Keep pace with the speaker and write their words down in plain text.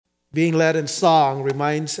Being led in song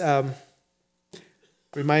reminds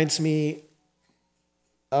me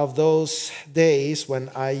of those days when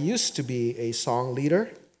I used to be a song leader.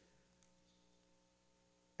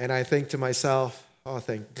 And I think to myself, oh,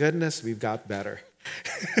 thank goodness we've got better.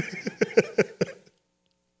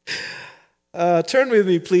 Turn with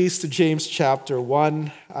me, please, to James chapter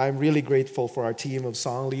 1. I'm really grateful for our team of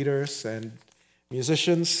song leaders and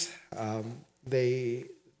musicians. They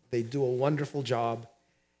do a wonderful job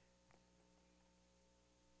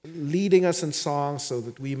leading us in song so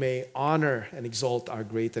that we may honor and exalt our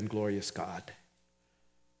great and glorious God.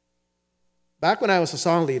 Back when I was a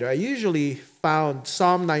song leader, I usually found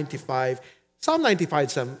Psalm 95. Psalm 95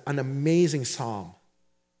 is an amazing psalm.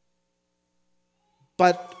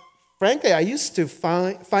 But frankly, I used to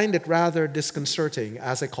find it rather disconcerting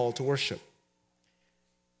as a call to worship.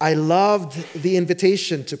 I loved the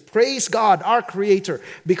invitation to praise God, our Creator,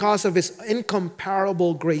 because of His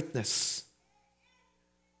incomparable greatness.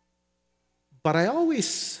 But I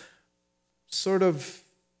always sort of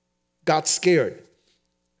got scared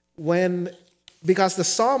because the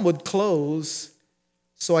psalm would close,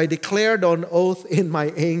 so I declared on oath in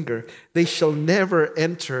my anger, they shall never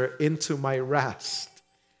enter into my rest.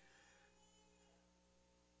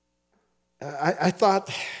 I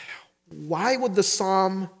thought, why would the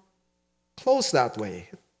psalm close that way?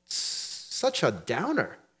 It's such a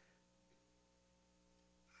downer.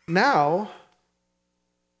 Now,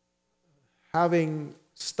 having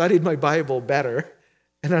studied my Bible better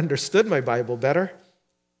and understood my Bible better,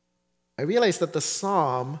 I realized that the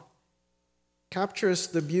psalm captures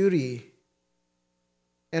the beauty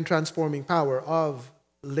and transforming power of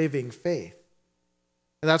living faith.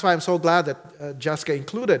 And that's why I'm so glad that Jessica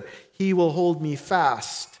included, He will hold me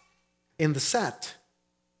fast in the set.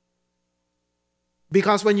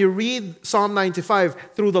 Because when you read Psalm 95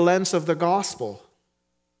 through the lens of the gospel,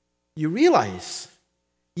 you realize,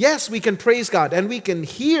 yes, we can praise God and we can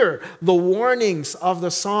hear the warnings of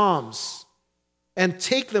the Psalms and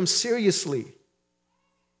take them seriously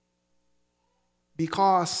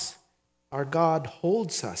because our God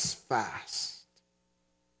holds us fast.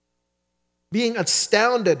 Being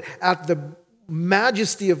astounded at the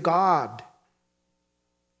majesty of God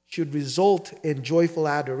should result in joyful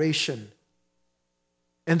adoration.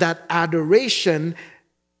 And that adoration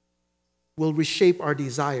will reshape our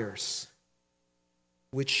desires,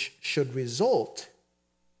 which should result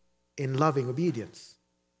in loving obedience.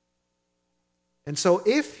 And so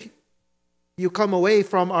if you come away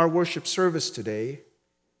from our worship service today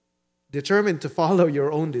determined to follow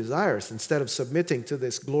your own desires instead of submitting to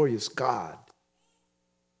this glorious God,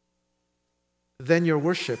 then your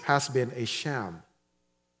worship has been a sham.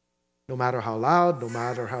 No matter how loud, no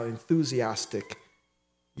matter how enthusiastic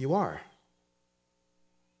you are.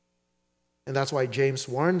 And that's why James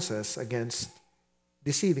warns us against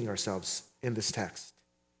deceiving ourselves in this text.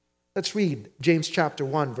 Let's read James chapter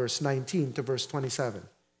 1, verse 19 to verse 27.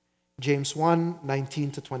 James 1,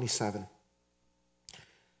 19 to 27.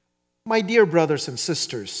 My dear brothers and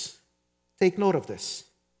sisters, take note of this.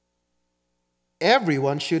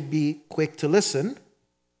 Everyone should be quick to listen,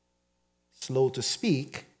 slow to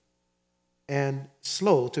speak, and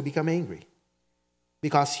slow to become angry.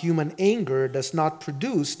 Because human anger does not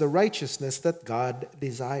produce the righteousness that God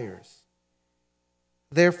desires.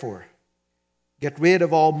 Therefore, get rid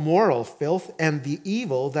of all moral filth and the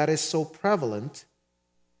evil that is so prevalent,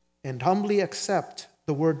 and humbly accept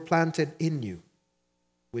the word planted in you,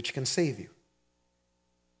 which can save you.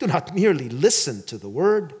 Do not merely listen to the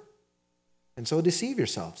word, and so deceive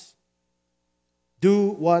yourselves. Do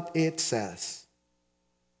what it says.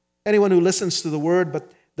 Anyone who listens to the word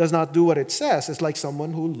but does not do what it says is like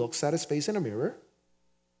someone who looks at his face in a mirror,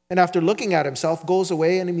 and after looking at himself goes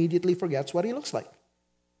away and immediately forgets what he looks like.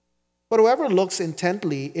 But whoever looks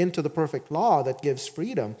intently into the perfect law that gives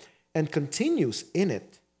freedom and continues in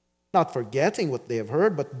it, not forgetting what they have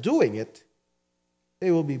heard, but doing it,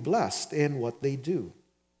 they will be blessed in what they do.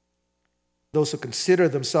 Those who consider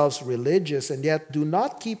themselves religious and yet do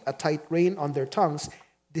not keep a tight rein on their tongues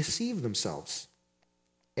deceive themselves,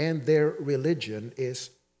 and their religion is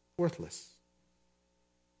worthless.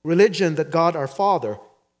 Religion that God our Father,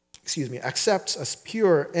 accepts as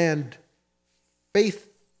pure and faith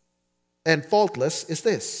and faultless is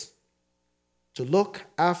this: to look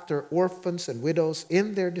after orphans and widows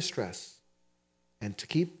in their distress, and to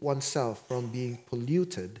keep oneself from being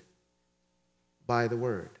polluted by the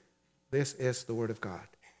word. This is the word of God.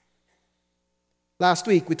 Last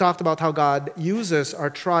week, we talked about how God uses our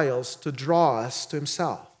trials to draw us to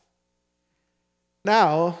Himself.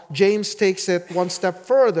 Now, James takes it one step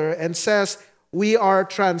further and says we are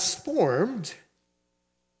transformed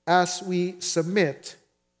as we submit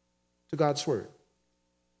to God's word.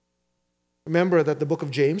 Remember that the book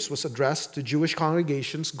of James was addressed to Jewish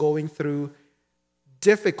congregations going through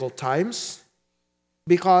difficult times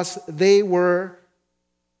because they were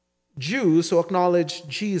Jews who acknowledged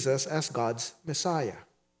Jesus as God's Messiah.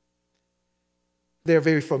 They're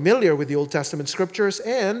very familiar with the Old Testament scriptures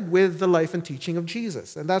and with the life and teaching of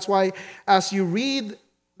Jesus. And that's why as you read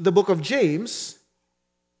the book of James,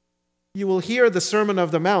 you will hear the Sermon on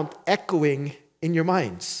the Mount echoing in your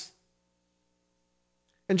minds.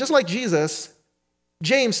 And just like Jesus,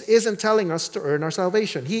 James isn't telling us to earn our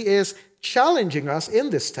salvation. He is challenging us in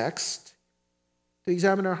this text to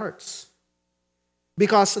examine our hearts.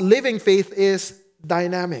 Because living faith is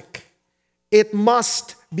dynamic. It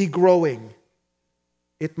must be growing.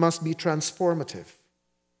 It must be transformative.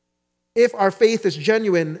 If our faith is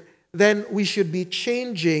genuine, then we should be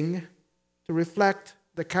changing to reflect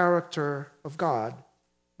the character of God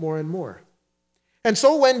more and more. And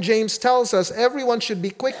so when James tells us everyone should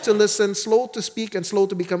be quick to listen, slow to speak, and slow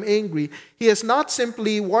to become angry, he is not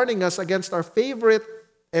simply warning us against our favorite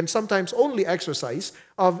and sometimes only exercise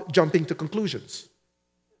of jumping to conclusions.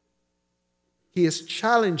 He is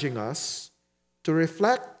challenging us to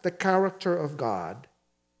reflect the character of God,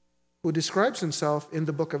 who describes himself in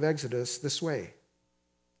the book of Exodus this way.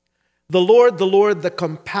 The Lord, the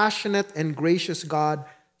compassionate and gracious God,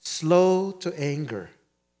 slow to anger,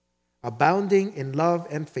 abounding in love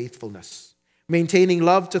and faithfulness, maintaining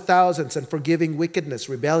love to thousands and forgiving wickedness,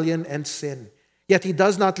 rebellion, and sin. Yet he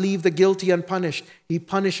does not leave the guilty unpunished. He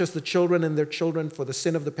punishes the children and their children for the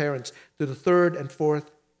sin of the parents to the third and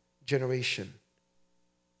fourth generation.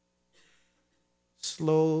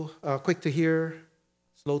 Quick to hear,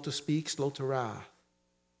 slow to speak, slow to wrath,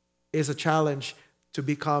 is a challenge to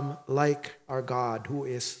become like our God, who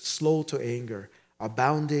is slow to anger,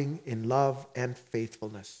 abounding in love and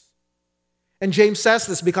faithfulness. And James says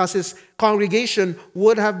this because his congregation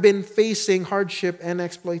would have been facing hardship and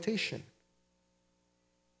exploitation.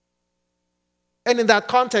 And in that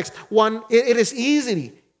context, it is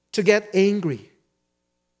easy to get angry.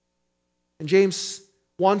 And James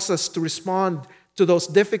wants us to respond to those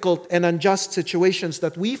difficult and unjust situations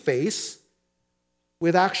that we face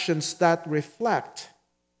with actions that reflect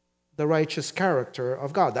the righteous character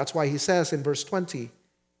of God. That's why he says in verse 20,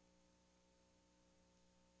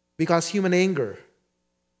 because human anger,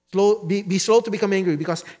 be slow to become angry,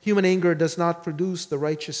 because human anger does not produce the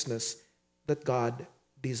righteousness that God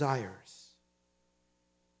desires.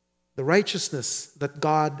 The righteousness that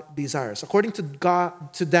God desires. According to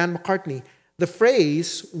Dan McCartney, the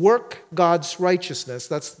phrase, work God's righteousness,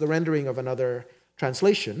 that's the rendering of another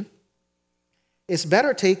translation, is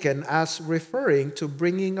better taken as referring to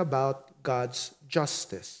bringing about God's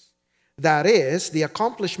justice. That is, the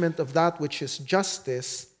accomplishment of that which is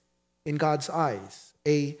justice in God's eyes,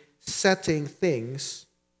 a setting things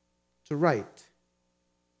to right.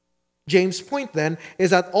 James' point then is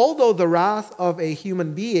that although the wrath of a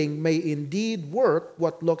human being may indeed work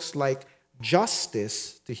what looks like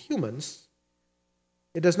justice to humans,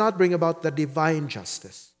 it does not bring about the divine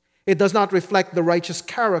justice. It does not reflect the righteous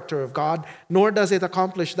character of God, nor does it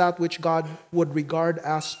accomplish that which God would regard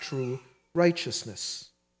as true righteousness.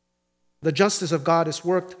 The justice of God is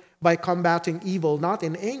worked by combating evil, not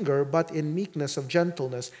in anger, but in meekness of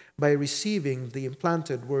gentleness, by receiving the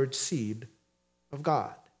implanted word seed of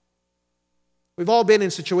God. We've all been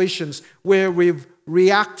in situations where we've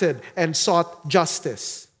reacted and sought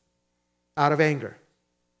justice out of anger.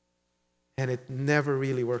 And it never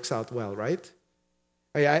really works out well, right?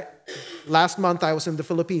 Last month I was in the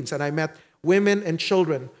Philippines and I met women and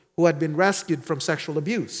children who had been rescued from sexual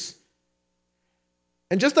abuse.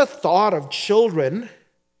 And just the thought of children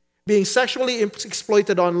being sexually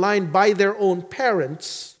exploited online by their own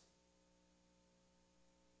parents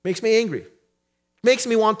makes me angry. Makes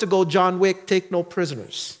me want to go John Wick, take no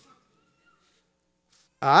prisoners.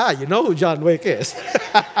 You know who John Wick is.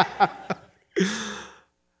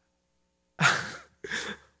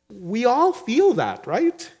 We all feel that,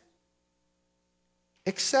 right?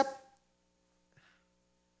 Except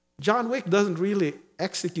John Wick doesn't really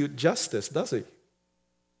execute justice, does he?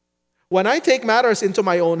 When I take matters into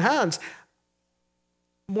my own hands,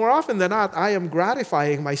 more often than not, I am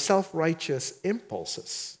gratifying my self-righteous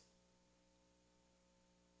impulses.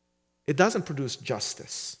 It doesn't produce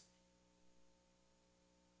justice.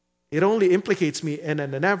 It only implicates me in a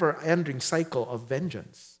never-ending cycle of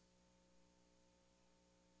vengeance.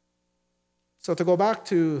 So to go back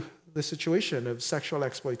to the situation of sexual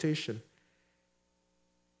exploitation,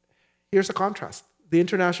 here's a contrast. The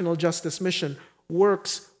International Justice Mission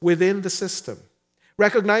works within the system,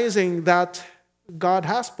 recognizing that God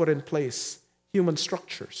has put in place human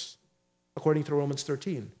structures, according to Romans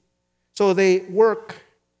 13. So they work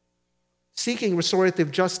seeking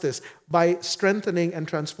restorative justice by strengthening and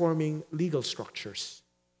transforming legal structures.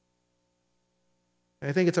 And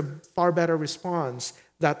I think it's a far better response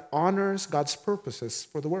that honors God's purposes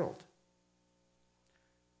for the world.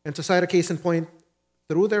 And to cite a case in point,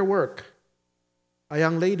 through their work, a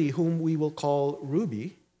young lady whom we will call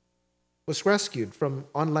Ruby was rescued from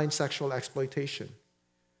online sexual exploitation.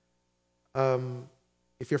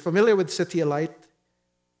 If you're familiar with City-A-Light,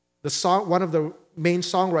 one of the main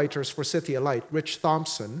songwriters for City-A-Light, Rich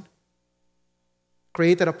Thompson,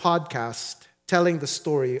 created a podcast telling the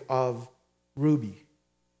story of Ruby.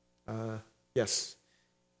 Yes,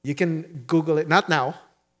 you can Google it, not now,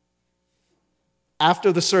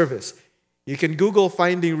 after the service. You can Google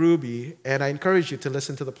Finding Ruby, and I encourage you to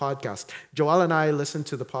listen to the podcast. Joel and I listened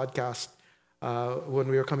to the podcast when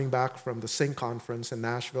we were coming back from the Sing conference in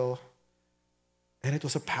Nashville, and it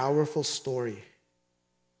was a powerful story.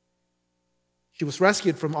 She was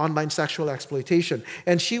rescued from online sexual exploitation,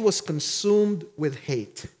 and she was consumed with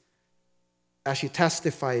hate as she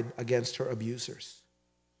testified against her abusers.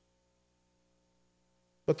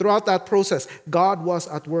 But throughout that process, God was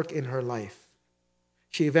at work in her life.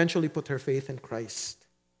 She eventually put her faith in Christ.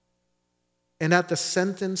 And at the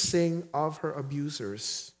sentencing of her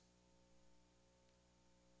abusers,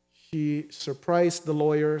 she surprised the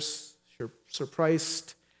lawyers, she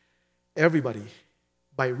surprised everybody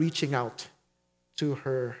by reaching out to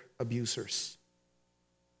her abusers.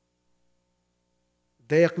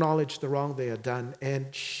 They acknowledged the wrong they had done,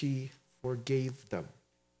 and she forgave them.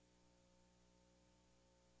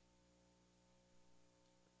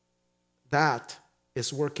 That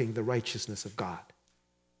is working the righteousness of God.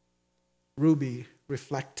 Ruby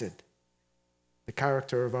reflected the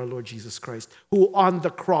character of our Lord Jesus Christ, who on the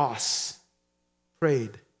cross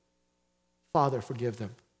prayed, "Father, forgive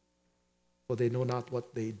them, for they know not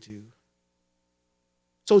what they do."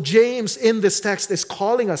 So James in this text is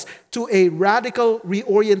calling us to a radical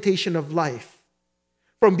reorientation of life,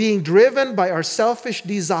 from being driven by our selfish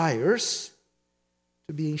desires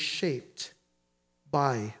to being shaped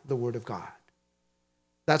by the Word of God.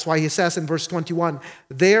 That's why he says in verse 21,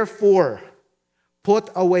 "Therefore, put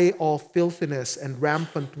away all filthiness and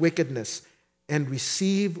rampant wickedness, and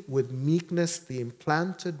receive with meekness the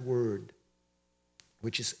implanted word,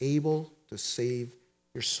 which is able to save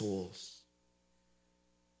your souls."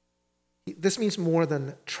 This means more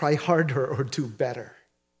than try harder or do better.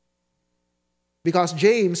 Because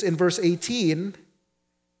James in verse 18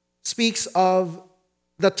 speaks of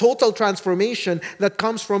the total transformation that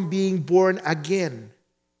comes from being born again.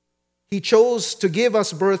 He chose to give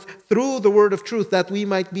us birth through the word of truth, that we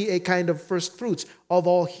might be a kind of first fruits of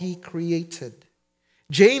all he created.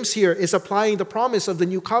 James here is applying the promise of the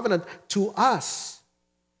new covenant to us.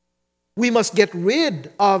 We must get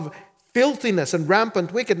rid of filthiness and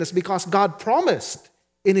rampant wickedness because God promised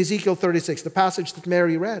in Ezekiel 36, the passage that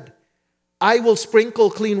Mary read, "I will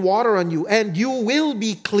sprinkle clean water on you, and you will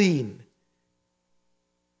be clean.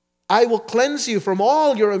 I will cleanse you from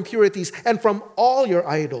all your impurities and from all your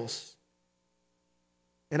idols.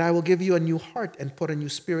 And I will give you a new heart and put a new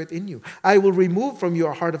spirit in you. I will remove from you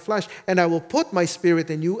a heart of flesh, and I will put my spirit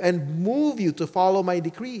in you and move you to follow my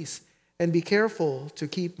decrees and be careful to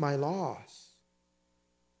keep my laws."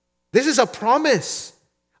 This is a promise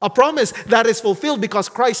that is fulfilled because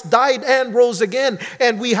Christ died and rose again,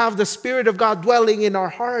 and we have the Spirit of God dwelling in our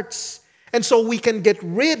hearts. And so we can get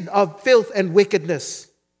rid of filth and wickedness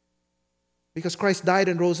because Christ died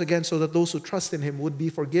and rose again so that those who trust in him would be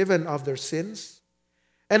forgiven of their sins.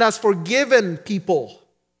 And as forgiven people,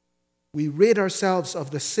 we rid ourselves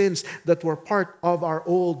of the sins that were part of our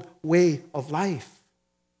old way of life.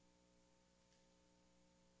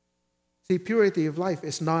 See, purity of life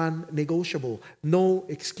is non-negotiable. No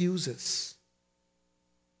excuses.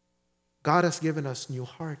 God has given us new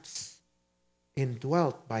hearts,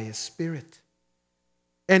 indwelt by his Spirit.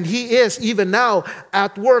 And he is, even now,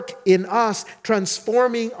 at work in us,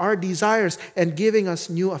 transforming our desires and giving us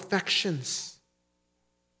new affections.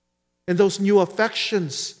 And those new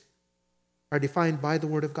affections are defined by the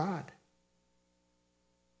Word of God.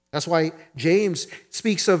 That's why James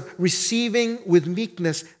speaks of receiving with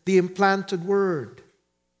meekness the implanted Word.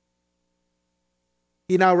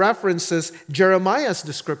 He now references Jeremiah's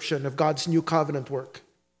description of God's new covenant work,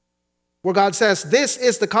 where God says, "This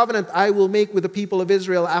is the covenant I will make with the people of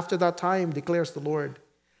Israel after that time, declares the Lord.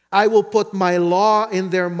 I will put my law in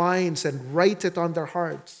their minds and write it on their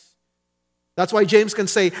hearts." That's why James can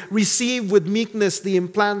say, "Receive with meekness the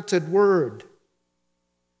implanted word.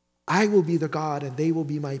 I will be their God and they will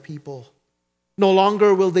be my people. No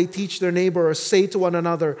longer will they teach their neighbor or say to one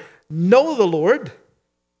another, know the Lord,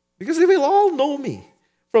 because they will all know me.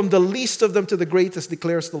 From the least of them to the greatest,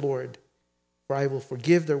 declares the Lord. For I will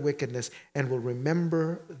forgive their wickedness and will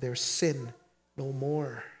remember their sin no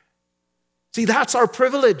more. See, that's our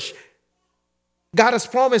privilege. God has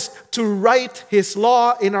promised to write His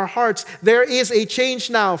law in our hearts. There is a change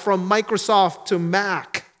now from Microsoft to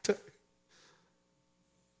Mac.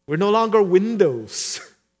 We're no longer Windows.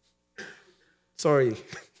 Sorry,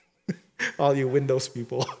 all you Windows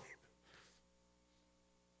people.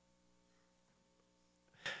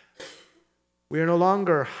 We are no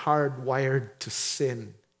longer hardwired to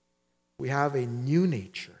sin. We have a new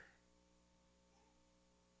nature.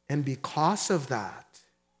 And because of that,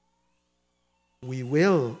 we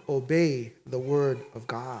will obey the Word of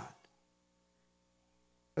God.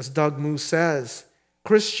 As Doug Moo says,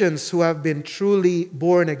 Christians who have been truly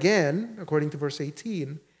born again, according to verse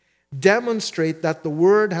 18, demonstrate that the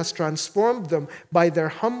Word has transformed them by their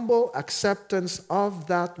humble acceptance of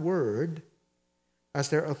that Word as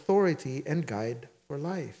their authority and guide for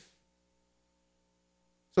life.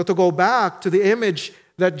 So to go back to the image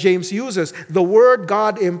that James uses, the Word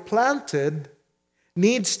God implanted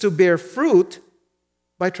needs to bear fruit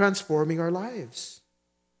by transforming our lives.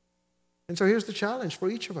 And so here's the challenge for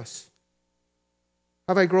each of us.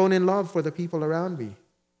 Have I grown in love for the people around me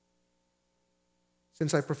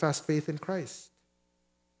since I professed faith in Christ?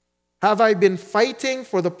 Have I been fighting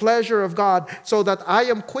for the pleasure of God so that I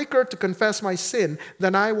am quicker to confess my sin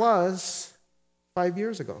than I was 5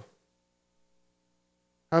 years ago?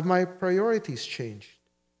 Have my priorities changed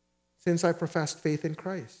since I professed faith in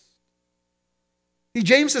Christ? See,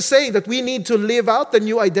 James is saying that we need to live out the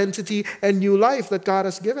new identity and new life that God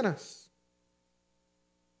has given us.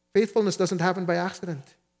 Faithfulness doesn't happen by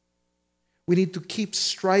accident. We need to keep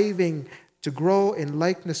striving to grow in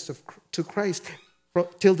likeness to Christ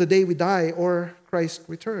till the day we die or Christ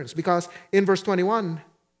returns. Because in verse 21,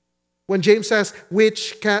 when James says,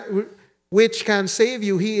 which can save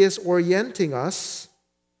you, he is orienting us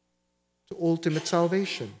to ultimate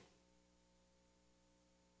salvation.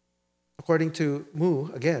 According to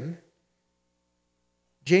Moo, again,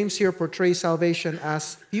 James here portrays salvation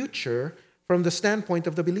as future from the standpoint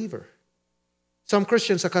of the believer. Some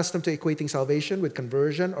Christians accustomed to equating salvation with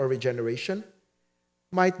conversion or regeneration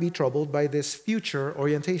might be troubled by this future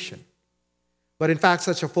orientation. But in fact,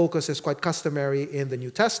 such a focus is quite customary in the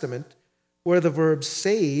New Testament, where the verbs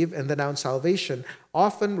save and the noun salvation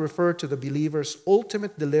often refer to the believer's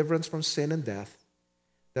ultimate deliverance from sin and death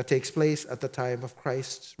that takes place at the time of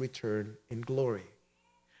Christ's return in glory.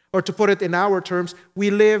 Or to put it in our terms, we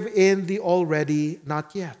live in the already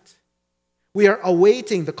not yet. We are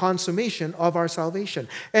awaiting the consummation of our salvation.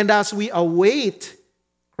 And as we await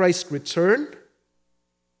Christ's return,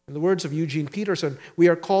 in the words of Eugene Peterson, we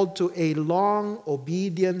are called to a long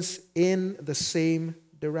obedience in the same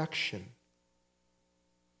direction.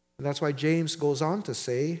 And that's why James goes on to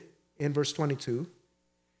say in verse 22,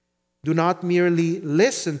 do not merely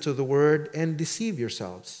listen to the word and deceive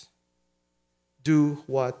yourselves. Do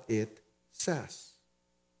what it says.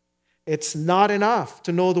 It's not enough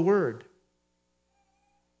to know the word.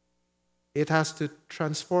 It has to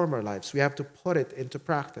transform our lives. We have to put it into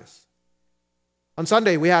practice. On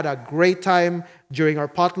Sunday, we had a great time during our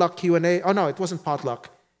potluck Q&A. Oh no, it wasn't potluck.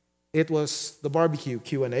 It was the barbecue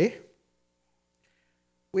Q&A.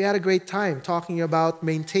 We had a great time talking about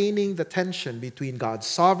maintaining the tension between God's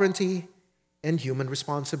sovereignty and human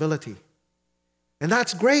responsibility. And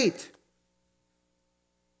that's great.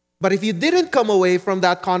 But if you didn't come away from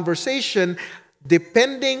that conversation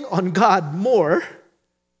depending on God more,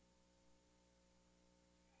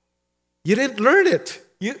 you didn't learn it.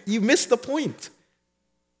 You missed the point.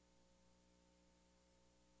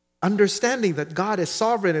 Understanding that God is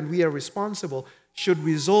sovereign and we are responsible should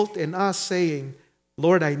result in us saying,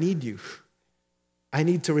 Lord, I need you. I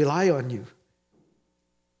need to rely on you.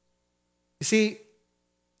 You see,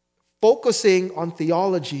 focusing on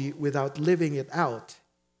theology without living it out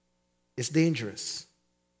is dangerous.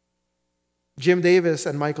 Jim Davis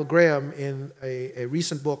and Michael Graham, in a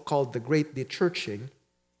recent book called The Great Dechurching,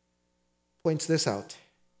 points this out.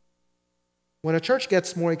 When a church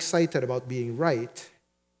gets more excited about being right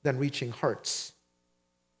than reaching hearts,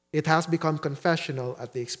 it has become confessional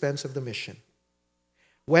at the expense of the mission.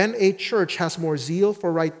 When a church has more zeal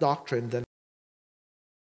for right doctrine than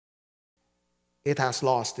it has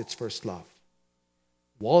lost its first love.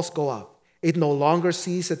 Walls go up. It no longer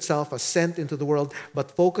sees itself as sent into the world, but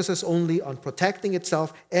focuses only on protecting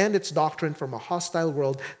itself and its doctrine from a hostile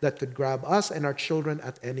world that could grab us and our children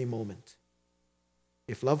at any moment.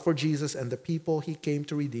 if love for Jesus and the people he came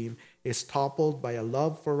to redeem is toppled by a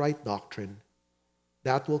love for right doctrine,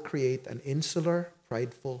 that will create an insular,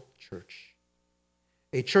 prideful church.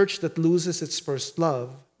 A church that loses its first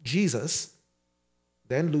love, Jesus,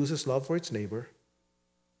 then loses love for its neighbor,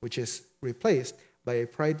 which is replaced by a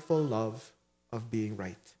prideful love of being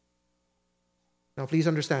right. Now, please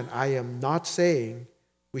understand, I am not saying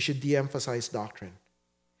we should de-emphasize doctrine.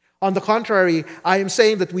 On the contrary, I am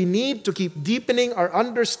saying that we need to keep deepening our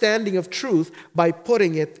understanding of truth by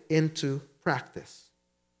putting it into practice.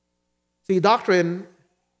 See, doctrine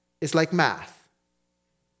is like math.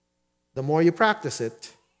 The more you practice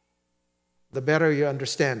it, the better you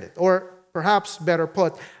understand it. Or perhaps better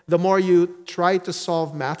put, the more you try to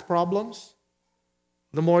solve math problems,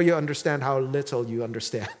 the more you understand how little you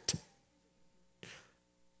understand.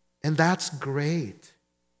 And that's great.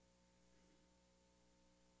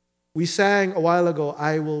 We sang a while ago,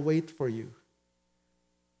 I will wait for you.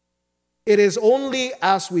 It is only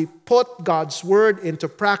as we put God's word into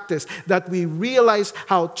practice that we realize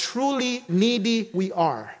how truly needy we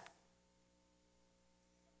are.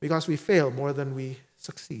 Because we fail more than we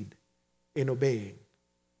succeed in obeying.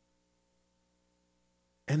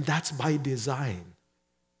 And that's by design.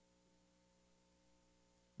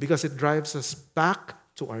 Because it drives us back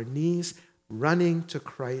to our knees, running to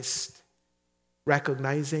Christ,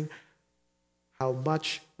 recognizing how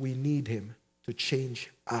much we need him to change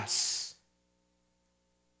us.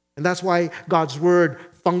 And that's why God's word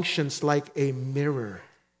functions like a mirror.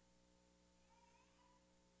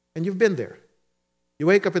 And you've been there. You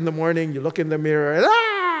wake up in the morning, you look in the mirror, and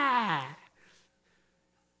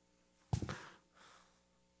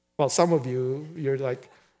Well, some of you, you're like,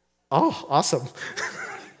 oh, awesome.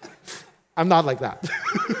 I'm not like that.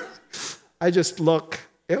 I just look,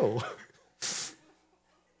 ew.